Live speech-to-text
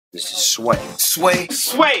This is Sway. Sway.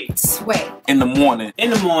 Sway. Sway. In the morning. In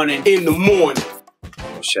the morning. In the morning.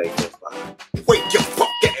 Shake that fire. Wake your fuck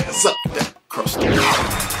ass up. Cross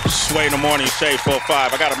the Sway in the morning, Shade 4-5.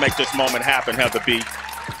 I got to make this moment happen, Heather B.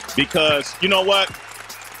 Because, you know what?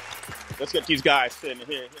 Let's get these guys sitting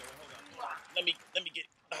here. Hold on. Let me get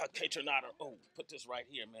Kaytranada. Oh, put this right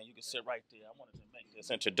here, man. You can sit right there. I wanted to make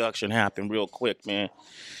this introduction happen real quick, man.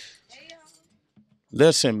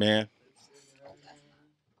 Listen, man.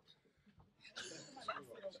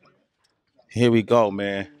 Here we go,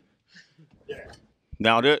 man.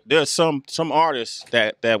 Now there's some artists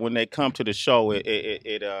that when they come to the show,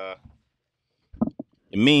 it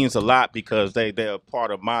means a lot because they're a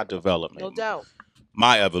part of my development. No doubt.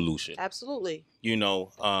 My evolution. Absolutely. You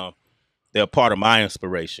know, they're a part of my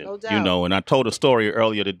inspiration. No doubt. You know, and I told a story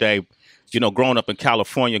earlier today, you know, growing up in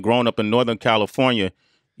California, growing up in Northern California,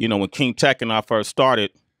 you know, when King Tech and I first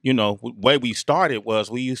started, you know, the way we started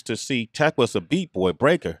was we used to see Tech was a beat boy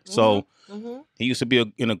breaker. Mm-hmm. So he used to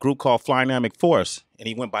be in a group called Flynamic Force, and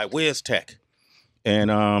he went by Wiz Tech.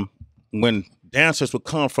 And when dancers would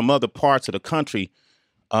come from other parts of the country,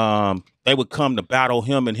 they would come to battle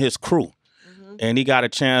him and his crew. And he got a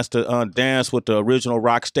chance to dance with the original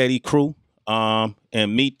Rocksteady crew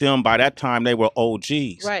and meet them. By that time, they were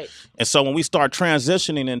OGs. Right. And so when we start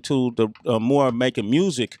transitioning into the more making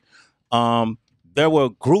music, there were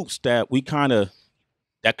groups that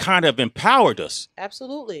kind of empowered us.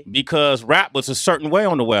 Absolutely. Because rap was a certain way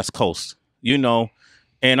on the West Coast, you know.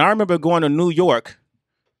 And I remember going to New York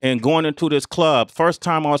and going into this club. First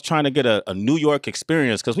time I was trying to get a New York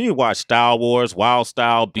experience because we would watch Style Wars, Wild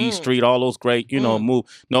Style, B Street, all those great, you know, move.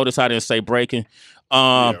 Notice I didn't say breaking.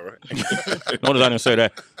 Yeah, right. Notice I didn't say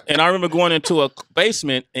that. And I remember going into a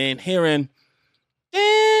basement and hearing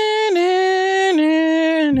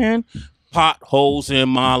potholes in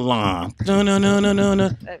my lawn.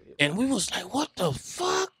 And we was like, what the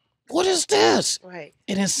fuck? What is this? Right.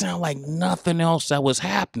 It didn't sound like nothing else that was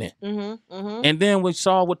happening. And then we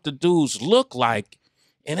saw what the dudes looked like,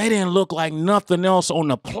 and they didn't look like nothing else on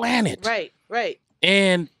the planet. Right, right.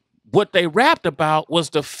 And what they rapped about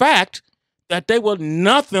was the fact that they were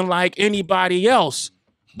nothing like anybody else,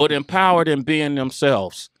 but empowered in being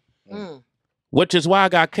themselves. Which is why I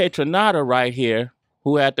got Kaytranada right here,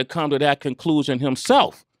 who had to come to that conclusion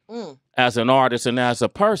himself as an artist and as a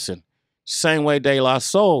person. Same way De La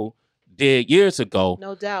Soul did years ago.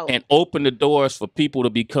 No doubt. And opened the doors for people to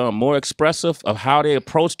become more expressive of how they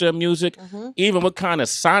approach their music, even what kind of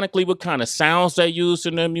sounds they used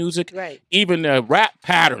in their music. Right. Even their rap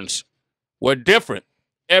patterns were different.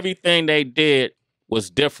 Everything they did was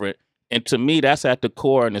different. And to me, that's at the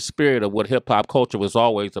core and the spirit of what hip-hop culture was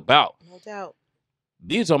always about. No doubt.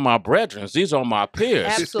 These are my brethren. These are my peers.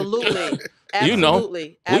 Absolutely. You know,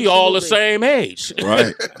 Absolutely. we all the same age.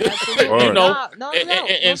 Right. Absolutely. You know, no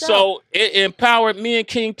and so it empowered me and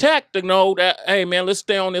King Tech to know that, hey, man, let's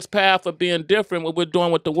stay on this path of being different, what we're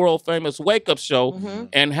doing with the world famous Wake Up Show,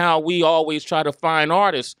 and how we always try to find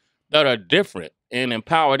artists that are different and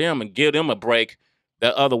empower them and give them a break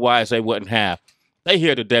that otherwise they wouldn't have. They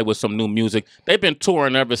here today with some new music. They've been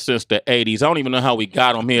touring ever since the 80s. I don't even know how we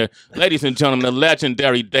got them here. Ladies and gentlemen, the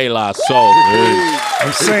legendary De La Soul.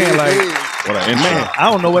 I'm saying, like, what an intro. man,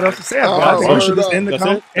 I don't know what else to say about it. I think we should just end the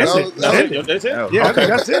conversation. That's it? Yeah, I think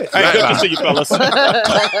that's it. Hey, good to see you, fellas.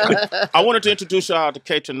 I wanted to introduce y'all to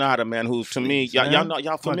Kaytranada, man, who to me,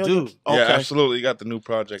 y'all familiar? Dude. Okay. Yeah, absolutely. You got the new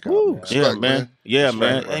project out. Man. Yeah, Respect, man. Yeah, Respect,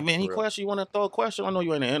 man. bro. Hey, man, any For real. question? You want to throw a question? I know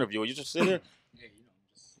you ain't an interviewer. You just sit here?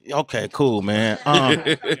 Okay, cool, man.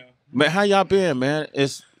 Man, how y'all been, man?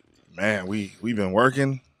 It's Man, we've been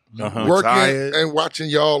working. Working Tired. and watching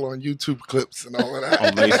y'all on YouTube clips and all of that.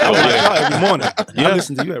 Oh, man. I watch y'all every morning. Yeah. I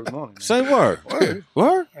listen to you every morning. Man. Say word.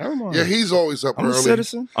 Word? Every morning. Yeah, he's always up I'm a early.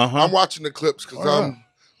 citizen. I'm watching the clips because Oh, I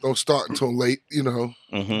don't start until late, you know.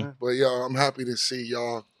 Mm-hmm. But yeah, I'm happy to see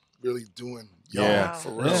y'all really doing y'all Yeah. for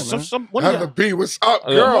real. Yeah, man. One Have the B, what's up,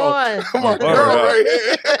 Yeah. girl? Come My on. girl right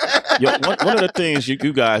here. one of the things you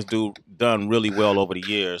guys done really well over the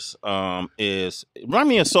years is run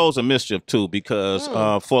me in Souls of Mischief too, because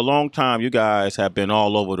for a long time you guys have been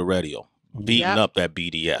all over the radio beating up that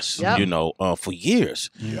BDS, you know, for years.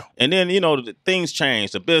 Yeah. And then, you know, things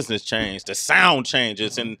change, the business changed, the sound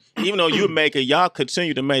changes, and even though you make it, y'all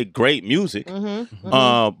continue to make great music,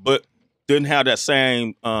 but didn't have that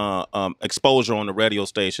same exposure on the radio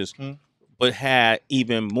stations, but had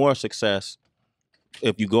even more success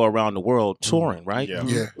if you go around the world touring, right? Yeah.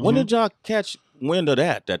 Yeah. When did y'all catch wind of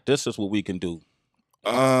that this is what we can do?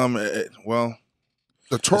 Well,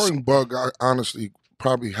 The touring bug, I honestly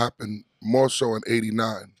probably happened more so in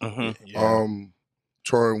 '89. Mm-hmm. yeah.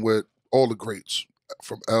 Touring with all the greats.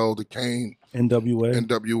 from L to Kane, NWA.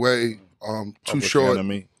 NWA, Too Public Short.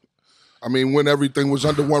 Enemy. I mean, when everything was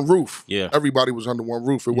under one roof. Yeah. Everybody was under one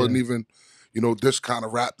roof. It wasn't even, this kind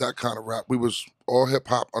of rap, that kind of rap. We was all hip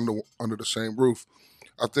hop under the same roof.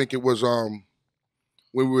 I think it was when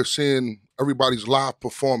we were seeing everybody's live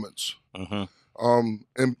performance.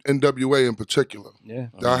 NWA in particular. Yeah.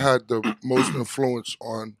 That had the most influence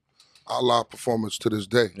on our live performance to this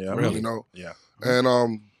day. Yeah, really. really. Yeah.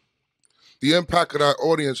 And the impact of that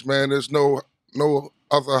audience, man, there's no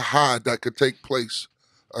other high that could take place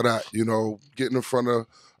of that, getting in front of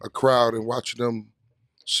a crowd and watching them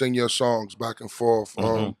sing your songs back and forth,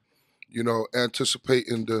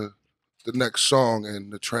 anticipating the next song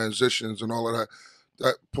and the transitions and all of that.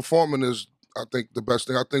 That performing is, I think, the best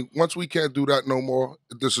thing. I think once we can't do that no more,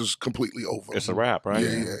 this is completely over. It's a wrap, right?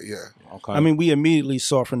 Yeah. Okay. I mean, we immediately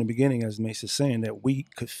saw from the beginning, as Mace is saying, that we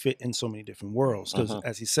could fit in so many different worlds. Because,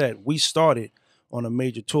 as he said, we started on a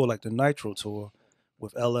major tour like the Nitro tour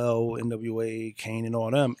with LL, NWA, Kane, and all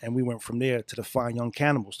them, and we went from there to the Fine Young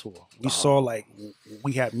Cannibals tour. We saw like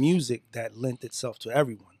we had music that lent itself to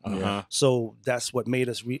everyone. So that's what made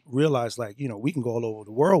us realize, like, we can go all over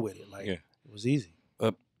the world with it. Like, it was easy.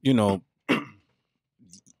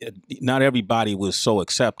 Not everybody was so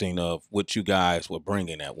accepting of what you guys were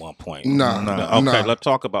bringing at one point. Nah. Let's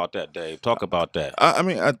talk about that, Dave. Talk about that. I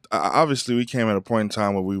mean, obviously, we came at a point in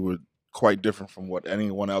time where we were quite different from what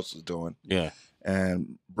anyone else was doing. Yeah.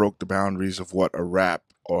 And broke the boundaries of what a rap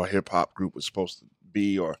or a hip hop group was supposed to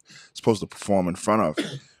be or supposed to perform in front of.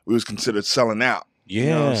 We was considered selling out. Yeah. You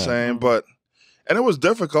know what I'm saying? And it was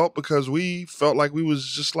difficult because we felt like we was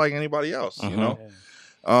just like anybody else, you know?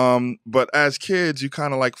 But as kids, you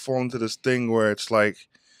kind of like fall into this thing where it's like,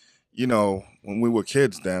 when we were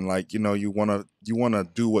kids then, like, you want to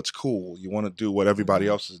do what's cool. You want to do what everybody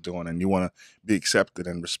else is doing, and you want to be accepted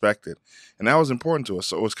and respected. And that was important to us.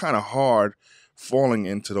 So it was kind of hard falling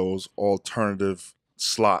into those alternative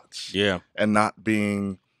slots. Yeah. And not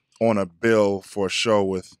being on a bill for a show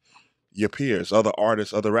with your peers, other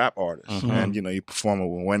artists, other rap artists. And, you perform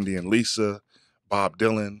with Wendy and Lisa, Bob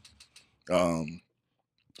Dylan,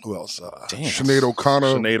 who else? Sinead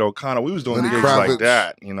O'Connor. We was doing Lenny gigs Kravitz. like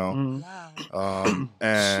that, Wow.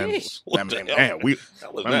 and we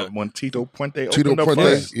remember when Tito Puente Tito opened up for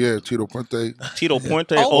Puente. us? Yeah, Tito Puente. Tito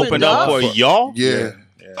Puente Opened opened up up? for y'all? Yeah.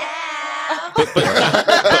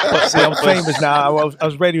 See, I'm famous now. I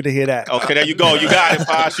was ready to hear that. Okay, there you go. You got it,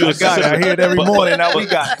 Posh. You got it. I hear it every morning. Now we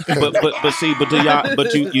got it.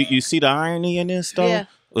 But you see the irony in this though? Yeah.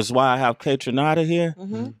 That's why I have Kaytranada here.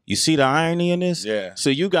 You see the irony in this? Yeah. So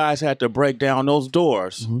you guys had to break down those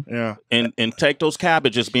doors Yeah. and take those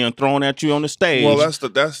cabbages being thrown at you on the stage. Well, that's.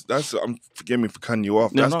 Forgive me for cutting you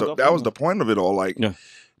off. No, That was the point of it all. Like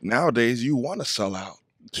nowadays, you want to sell out.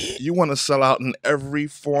 You want to sell out in every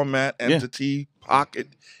format, entity, pocket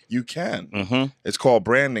you can. It's called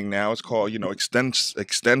branding now. It's called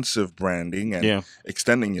extensive branding and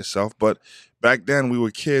extending yourself. But back then, we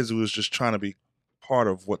were kids. We was just trying to be part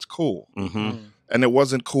of what's cool. And it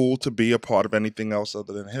wasn't cool to be a part of anything else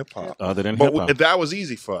other than hip hop. But that was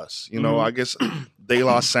easy for us. I guess De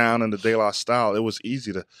La sound and the De La style, it was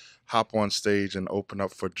easy to hop on stage and open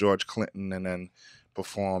up for George Clinton and then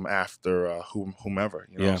perform after whomever.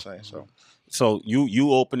 You know what I'm saying? So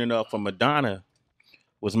you opening up for Madonna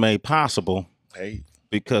was made possible. Hey.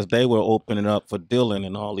 Because they were opening up for Dylan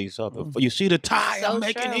and all these other. You see the tie So I'm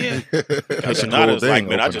making true. here? That's a Not cool as like, thing,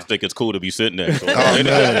 man, I open just up. think it's cool to be sitting there. So, man. like,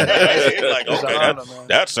 It's okay, an honor, man.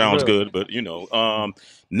 that sounds Really. good. But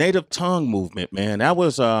native tongue movement, man. That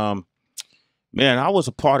was I was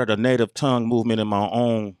a part of the native tongue movement in my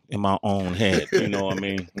own head. You know what I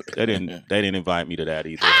mean? They didn't invite me to that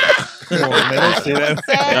either. Come on, man. Don't say that.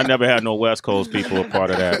 I never had no West Coast people a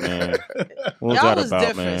part of that, man. What was Y'all that was about,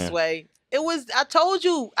 different, man? Sway. It was, I told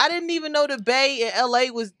you, I didn't even know the Bay in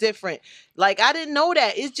LA was different. Like, I didn't know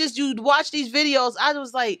that. It's just, you watch these videos, I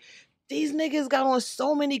was like, these niggas got on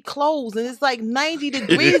so many clothes and it's like 90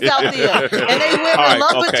 degrees out there. And they wear All the right,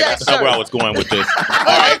 lumberjack okay, that's not where I shirt. was going with this. All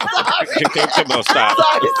right, come on, stop.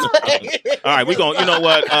 All right, we're going, you know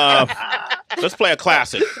what? Let's play a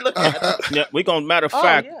classic. Yeah, we're going, matter of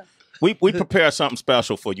fact, we prepare something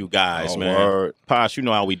special for you guys, man. Word. Posh, you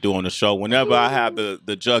know how we do on the show. Whenever I have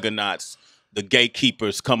the juggernauts, the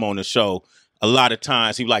gatekeepers come on the show, a lot of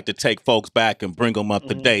times he like to take folks back and bring them up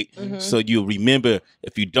to date. So you remember,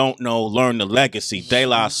 if you don't know, learn the legacy. De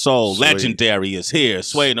La Soul, Sweet. Legendary is here.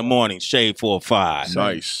 Sway in the Morning, Shade 4-5.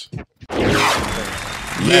 Nice.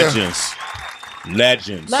 Legends.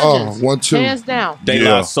 Legends. Oh, 1, 2. Hands down. De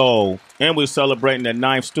La Soul And we're celebrating that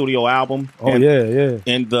 9th studio album. Oh, yeah.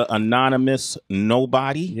 In the Anonymous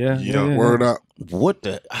Nobody. Yeah. Word up. What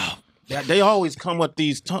the? Oh, they always come with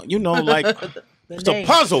these, you know, like, it's a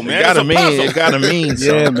puzzle, man. It gotta mean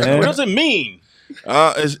something. Yeah, man. What does it mean?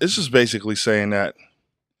 It's just basically saying that,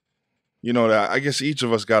 you know, that I guess each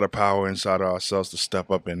of us got a power inside of ourselves to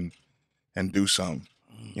step up and do something,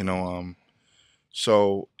 you know.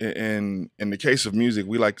 So in the case of music,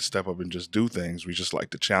 we like to step up and just do things. We just like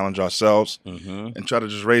to challenge ourselves and try to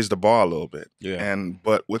just raise the bar a little bit. Yeah.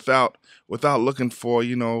 But without looking for,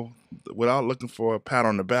 you know, without looking for a pat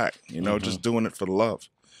on the back, you know, just doing it for the love.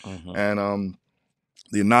 And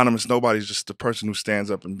the Anonymous Nobody is just the person who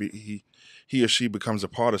stands up and he or she becomes a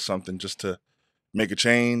part of something just to make a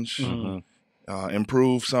change,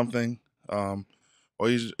 improve something, or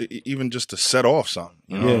even just to set off something,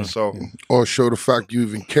 you know. Yeah. So, or show the fact you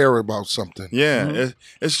even care about something. Yeah,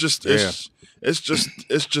 it's just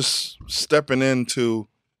stepping in to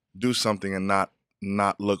do something and not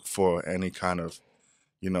look for any kind of,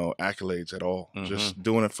 you know, accolades at all. Just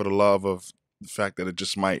doing it for the love of the fact that it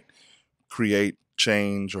just might create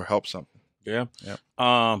change or help something. Yeah.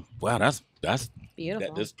 Wow, that's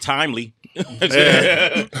beautiful. That's timely.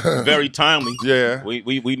 Very timely. Yeah.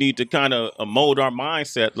 We need to kind of mold our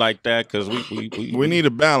mindset like that because we need a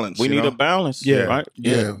balance. We need a balance. Yeah. Right.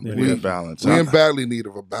 Yeah. We need a balance. We're in badly need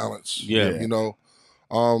of a balance. Yeah. You know,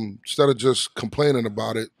 instead of just complaining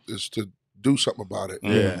about it, is to do something about it.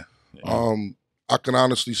 Yeah. I can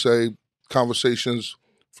honestly say conversations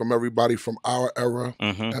from everybody from our era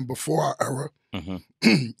and before our era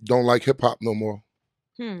don't like hip hop no more.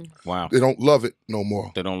 Wow. They don't love it no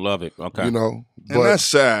more. They don't love it. Okay. You know, and that's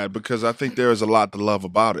sad because I think there is a lot to love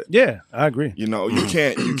about it. Yeah, I agree. You know, you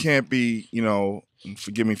can't be, you know, and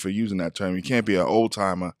forgive me for using that term, you can't be an old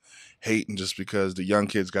timer hating just because the young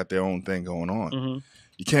kids got their own thing going on.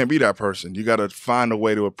 You can't be that person. You got to find a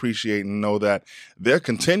way to appreciate and know that they're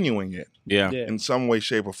continuing it. Yeah. In some way,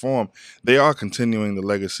 shape, or form. They are continuing the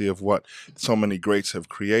legacy of what so many greats have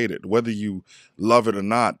created. Whether you love it or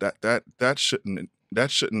not, that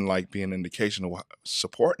shouldn't like be an indication of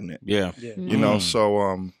supporting it. Yeah. You know,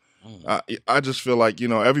 so I just feel like, you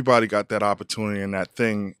know, everybody got that opportunity and that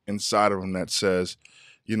thing inside of them that says,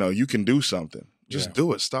 you know, you can do something. Just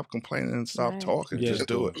do it. Stop complaining and stop talking. Yeah. Just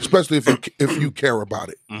do it. especially if you care about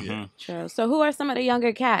it. True. So who are some of the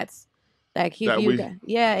younger cats that keep you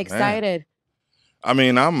excited? I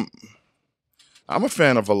mean, I'm a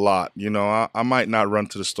fan of a lot. You know, I might not run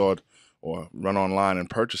to the store or run online and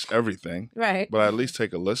purchase everything. Right. But I at least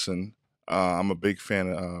take a listen. I'm a big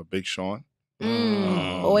fan of Big Sean.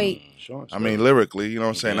 Wait. I mean, lyrically, you know what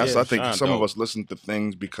I'm saying? I think Sean some dope. of us listen to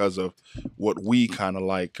things because of what we kind of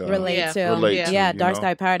like Relate to. relate to, Yeah, you Dark know?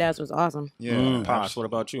 Sky Paradise was awesome. Yeah. Pops, what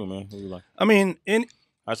about you, man? Who you like? I mean,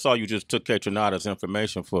 I saw you just took Kaytranada's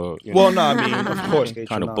information for. You well, know, no, I mean, of course,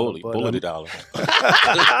 kind of Kaytranada, but, bulleted out.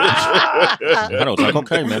 I was like,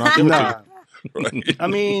 okay, man, I'll give it to you. I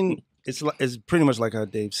mean, it's pretty much like how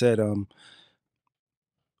Dave said.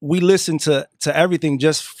 We listen to everything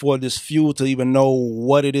just for this fuel to even know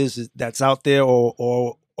what it is that's out there,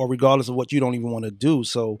 or regardless of what you don't even want to do.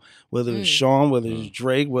 So whether it's Sean, whether it's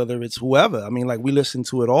Drake, whether it's whoever, I mean, like we listen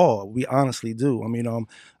to it all. We honestly do. I mean,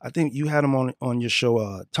 I think you had him on your show,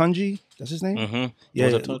 Tunji. That's his name.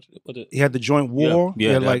 Yeah, he had the Joint War.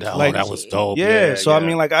 Yeah, that was dope. Yeah, so I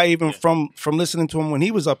mean, like I even from listening to him when he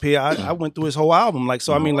was up here, I went through his whole album. Like,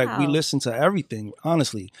 so I mean, like we listen to everything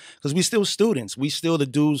honestly, because we still students. We still the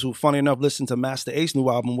dudes who, funny enough, listened to Master Ace new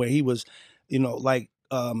album where he was, you know, like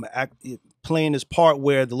playing his part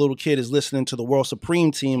where the little kid is listening to the World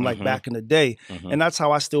Supreme team like back in the day, and that's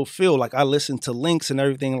how I still feel. Like I listen to links and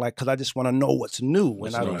everything, like because I just want to know what's new,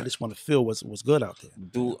 and I just want to feel what's good out there.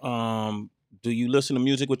 Do you listen to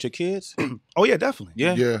music with your kids? Oh yeah, definitely.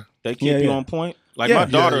 Yeah. They keep you on point. Like my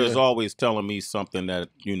daughter is always telling me something that,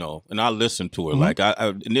 you know, and I listen to her. Like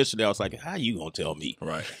I initially I was like, how you gonna tell me?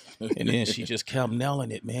 Right. And then she just kept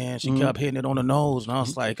nailing it, man. She kept hitting it on the nose, and I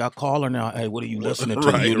was like, I call her now. Hey, what are you listening to?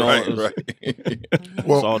 Right, you know, right.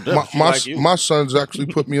 Well, my sons actually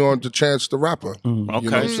put me on to Chance the Rapper. Okay,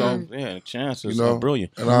 you know, so yeah, Chance is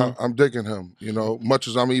brilliant, and I'm digging him. You know, much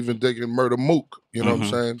as I'm even digging Murder Mook. You know what I'm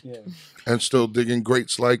saying? Yeah. And still digging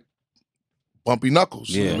greats like Bumpy Knuckles.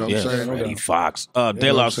 Yeah, you know what I'm saying? Eddie Fox,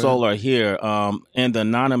 De La Soul are here, and the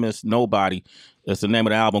Anonymous Nobody. That's the name of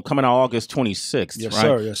the album, coming out August 26th, Yes, right?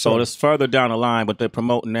 sir. Yes, so sir. it's further down the line, but they're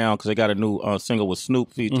promoting now because they got a new single with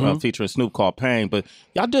Snoop featuring Snoop called Pain. But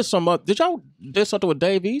y'all did did y'all did something with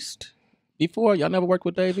Dave East? before? Y'all never worked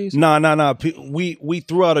with Dave East? No. We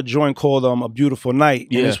threw out a joint called A Beautiful Night,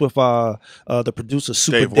 and it's with the producer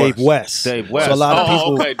Super Dave West. Dave West. So a lot of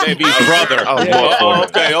people. Okay, Dave East's brother.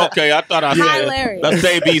 Okay. I thought I said that's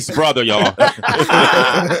Dave East's brother, y'all.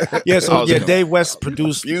 Dave West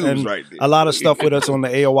produced a lot of stuff with us on the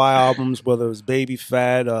AOI albums, whether it was Baby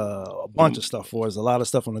Fat, a bunch of stuff for us. A lot of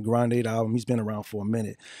stuff on the Grande album. He's been around for a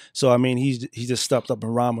minute, so I mean, he just stepped up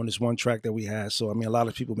and rhymed on this one track that we had. So I mean, a lot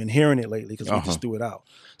of people have been hearing it lately because we just threw it out.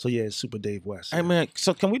 So yeah, it's Super Dave West. Hey man,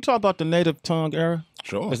 so can we talk about the native tongue era?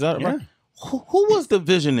 Sure. Is that right? Who was the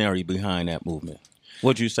visionary behind that movement?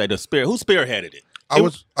 What'd you say? Who spearheaded it?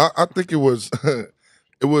 I think it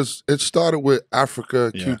was it started with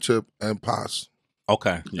Africa, Q-Tip, and Paz.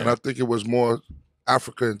 Okay. And I think it was more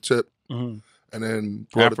Africa and Tip. And then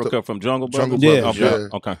Africa from Jungle Brothers?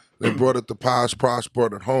 Okay. They brought it to Paz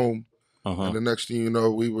brought it home. And the next thing you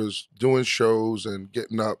know, we was doing shows and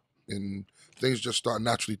getting up, and things just started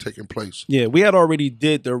naturally taking place. Yeah, we had already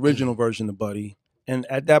did the original version of Buddy, and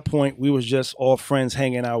at that point, we was just all friends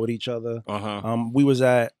hanging out with each other.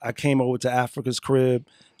 I came over to Africa's crib.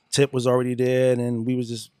 Tip was already there, and we was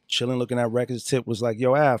just chilling, looking at records. Tip was like,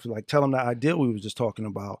 "Yo, Af, like, tell him the idea we was just talking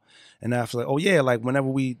about." And Af was like, "Oh yeah, like whenever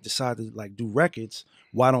we decide to like do records,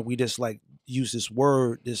 why don't we just like use this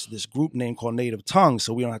word, this group name called Native Tongue,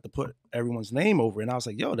 so we don't have to put everyone's name over it." And I was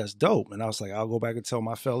like, "Yo, that's dope." And I was like, "I'll go back and tell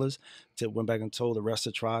my fellas." Tip went back and told the rest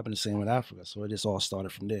of the tribe, and the same with Africa. So it just all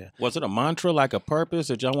started from there. Was it a mantra, like a purpose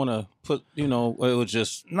that y'all want to put? You know, it was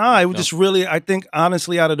just it was just really. I think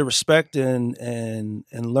honestly, out of the respect and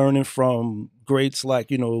learning from greats like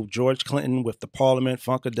George Clinton with the Parliament,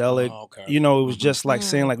 Funkadelic. It was just like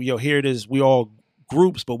saying like, "Yo, here it is. We all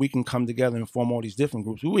groups, but we can come together and form all these different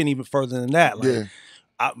groups." We went even further than that. Like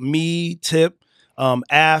me, Tip,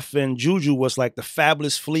 Af, and Juju was like the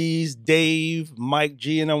Fabulous Fleas. Dave, Mike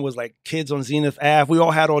G, and them was like Kids on Zenith Ave. We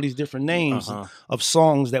all had all these different names of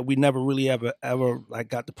songs that we never really ever like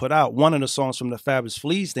got to put out. One of the songs from the Fabulous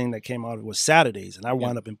Fleas thing that came out was Saturdays, and I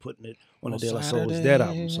wound up in putting it on the De La Soul's Dead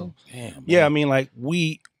album. So I mean, like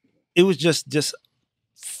it was just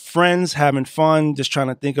friends having fun, just trying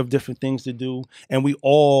to think of different things to do, and we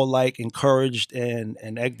all like encouraged and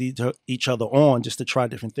egged each other on just to try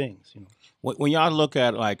different things. When y'all look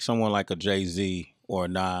at like someone like a Jay-Z or a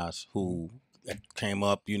Nas who came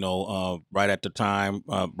up, right at the time,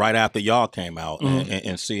 right after y'all came out,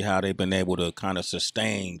 and see how they've been able to kind of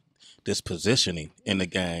sustain this positioning in the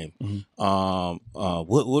game. What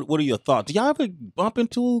are your thoughts? Do y'all ever bump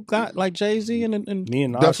into a guy like Jay-Z and me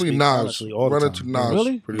and Nas? Definitely Nas. Honestly, all Run the into time. Nas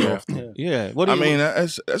really? pretty often. Yeah. What do you mean?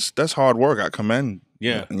 That's hard work. I commend.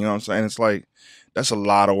 Yeah. You know what I'm saying? It's like that's a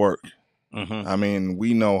lot of work. I mean,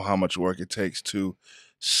 we know how much work it takes to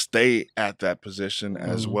stay at that position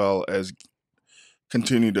as well as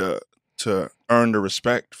continue to earn the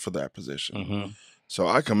respect for that position. So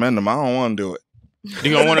I commend them. I don't want to do it.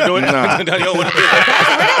 You don't want to do it? Nah. You don't want to do it?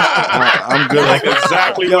 I'm good. Like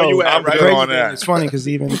exactly where you at, right? Good on that. It's funny because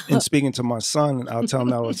even in speaking to my son, I'll tell him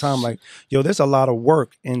that all the time, like, yo, there's a lot of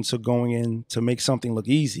work into going in to make something look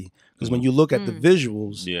easy. Because when you look at the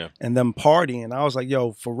visuals and them partying, I was like,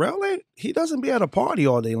 yo, for real, he doesn't be at a party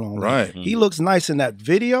all day long. Right. He looks nice in that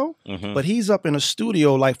video, but he's up in a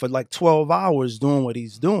studio like for like 12 hours doing what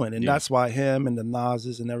he's doing. And that's why him and the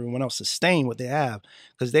Nas's and everyone else sustain what they have,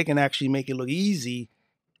 because they can actually make it look easy.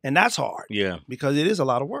 And that's hard. Yeah. Because it is a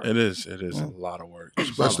lot of work. It is a lot of work.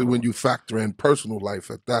 Especially when you factor in personal life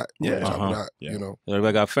at that.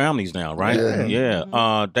 Everybody got families now, right?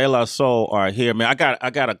 De La Soul are here, man. I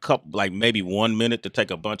got a couple, like maybe 1 minute to take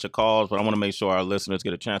a bunch of calls, but I want to make sure our listeners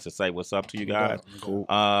get a chance to say what's up to you guys. Cool.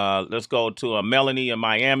 Let's go to Melanie in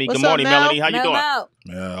Miami. Good morning, Melanie. How you doing?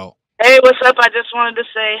 Mel. Hey, what's up? I just wanted to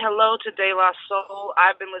say hello to De La Soul.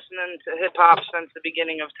 I've been listening to hip-hop since the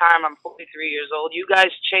beginning of time. I'm 43 years old. You guys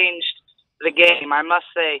changed the game, I must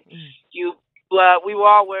say. We were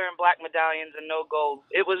all wearing black medallions and no gold.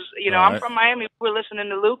 It was, I'm from Miami. We were listening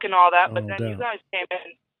to Luke and all that, but then you guys came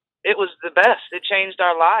in. It was the best. It changed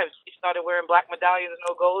our lives. We started wearing black medallions,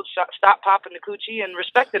 no gold, stopped popping the coochie, and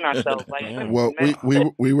respecting ourselves. Well,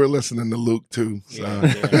 we were listening to Luke too. So.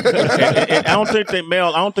 And I don't think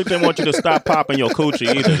they want you to stop popping your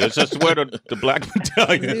coochie either. It's just wear the black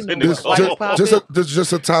medallions. There's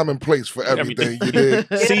just a time and place for everything. You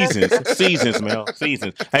did. Seasons, Mel.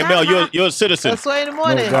 Seasons. Hey, Mel, you're a citizen. That's why in the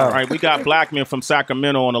morning. All right, we got Blackman from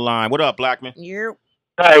Sacramento on the line. What up, Blackman?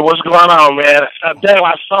 Hey, what's going on, man? De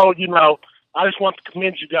La Soul, I just want to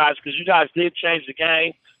commend you guys because you guys did change the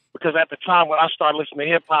game. Because at the time when I started listening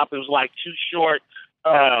to hip hop, it was like Too Short,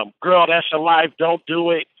 Girl, That's Your Life, Don't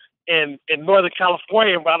Do It. And in Northern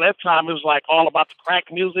California, around that time, it was like all about the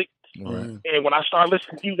crack music. And when I started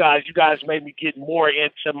listening to you guys made me get more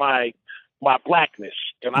into my blackness.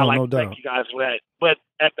 And I like to thank you guys for that. But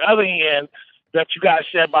at the other end, that you guys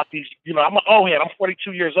said about these, I'm an old head. I'm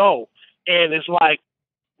 42 years old. And it's like,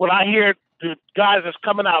 when I hear the guys that's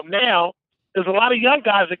coming out now, there's a lot of young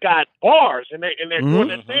guys that got bars and they're doing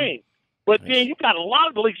their thing. But then you got a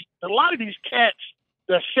lot of these cats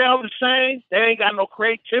that sound the same. They ain't got no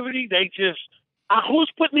creativity. They just,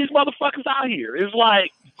 who's putting these motherfuckers out here? It's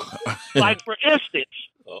like for instance,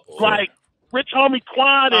 like Rich Homie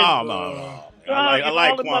Quan. And, no. I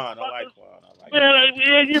like Quan. Man,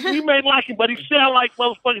 you may like him, but he sound like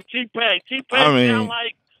motherfucking T-Pain. T-Pain sound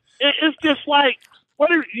like it's just like where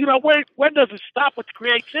does it stop with the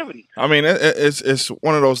creativity? I mean, it's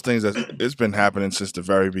one of those things that it's been happening since the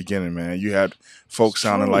very beginning, man. You had folks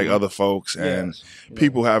sounding like other folks, and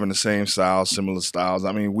people having the same styles, similar styles.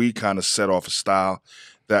 I mean, we kind of set off a style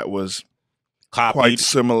that was quite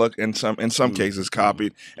similar in some cases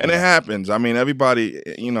copied, and it happens. I mean, everybody,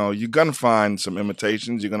 you're gonna find some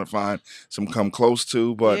imitations, you're gonna find some come close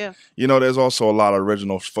to, but there's also a lot of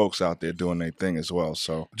original folks out there doing their thing as well.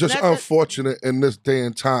 So just unfortunate in this day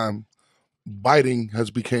and time, biting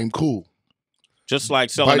has become cool. Just like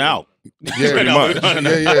selling out. Yeah, pretty much.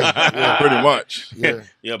 Yeah, pretty much.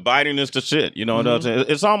 Yeah, biting is the shit.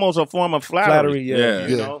 It's almost a form of flattery.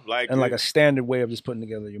 Like a standard way of just putting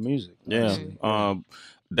together your music. Yeah.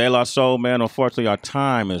 De La Soul, man, unfortunately our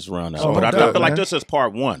time is run out. But I feel like this is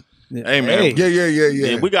part one. Hey, man.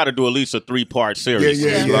 Yeah. We got to do at least a 3-part series.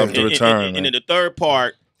 Yeah. Love to return. And in the third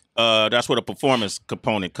part, that's where the performance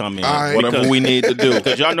component come in. Whatever we need to do.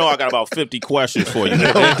 Because y'all know I got about 50 questions for you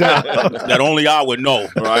that only I would know,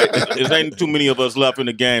 right? There ain't too many of us left in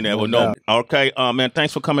the game that would know. Okay, man,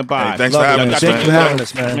 thanks for coming by. Hey, thanks for having us, Thank you for having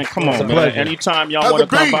us, man. Come on, man. Anytime y'all want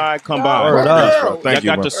to come by, come by. Thank you,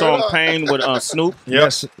 got the song Pain with Snoop.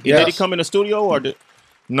 Yes. Did he come in the studio or did...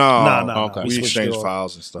 No. Okay. We exchanged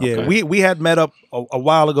files and stuff. Yeah, okay. we had met up a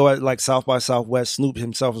while ago at like South by Southwest. Snoop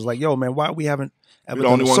himself was like, "Yo, man, why we haven't ever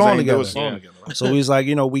done a song together?" So he was like,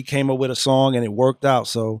 we came up with a song and it worked out.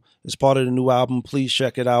 So it's part of the new album. Please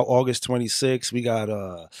check it out. August 26th. We got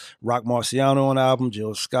Rock Marciano on the album,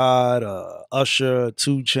 Jill Scott, Usher,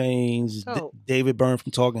 2 Chainz, David Byrne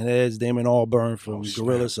from Talking Heads, Damon Albarn from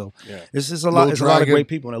Gorilla. So it's just a lot. It's a lot of great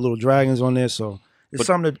people and Little Dragons on there. So it's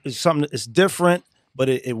something that's different. But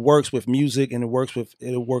it works with music and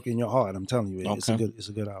it'll work in your heart. I'm telling you, it's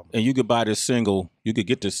a good album. And you could buy this single. You could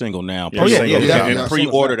get this single now. And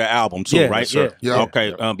pre-order the album too, right? Sir. Yeah.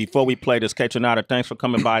 Okay. Before we play this, Kaytranada, thanks for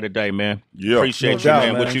coming by today, man. Yeah. Appreciate you,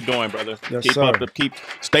 man. What you doing, brother? Yes,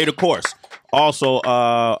 Stay the course. Also,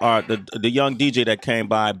 the young DJ that came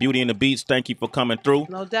by, Beauty and the Beats, thank you for coming through.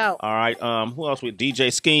 No doubt. All right. Who else? With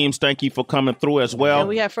DJ Schemes, thank you for coming through as well. And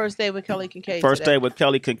we had First Day with Kelly Kincaid. First Day with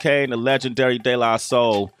Kelly Kincaid and the legendary De La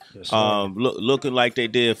Soul. Looking like they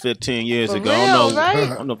did 15 years ago. Right?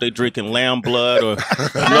 I don't know if they drinking lamb blood or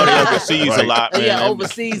I know they overseas a lot, man. Yeah,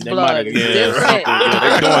 overseas blood. It's different.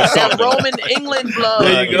 They're doing something. Roman England blood.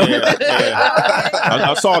 There you go.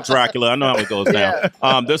 I saw Dracula. I know how it goes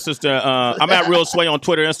down. This is the I'm at Real Sway on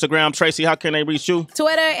Twitter, Instagram. Tracy, how can they reach you?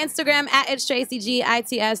 Twitter, Instagram, It's Tracy G,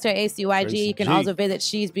 ITS-ACYG. You can also visit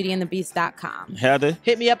shesbeautyandthebeast.com. Heather?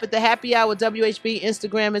 Hit me up at the Happy Hour, WHB,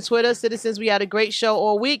 Instagram, and Twitter. Citizens, we had a great show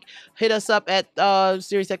all week. Hit us up at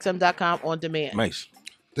SiriusXM.com on demand. Mace.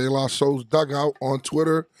 De La Soul's Dugout on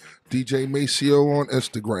Twitter. DJ Maceo on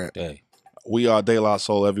Instagram. Hey. We are De La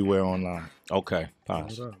Soul everywhere online. Okay.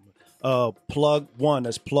 Pause. Plug One.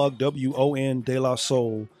 That's Plug WON De La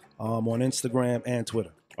Soul on Instagram and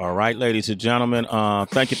Twitter. All right, ladies and gentlemen.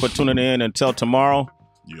 Thank you for tuning in. Until tomorrow.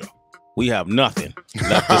 Yeah. We have nothing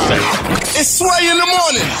left to say. It's Sway in the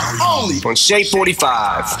morning, only on Shade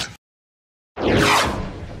 45.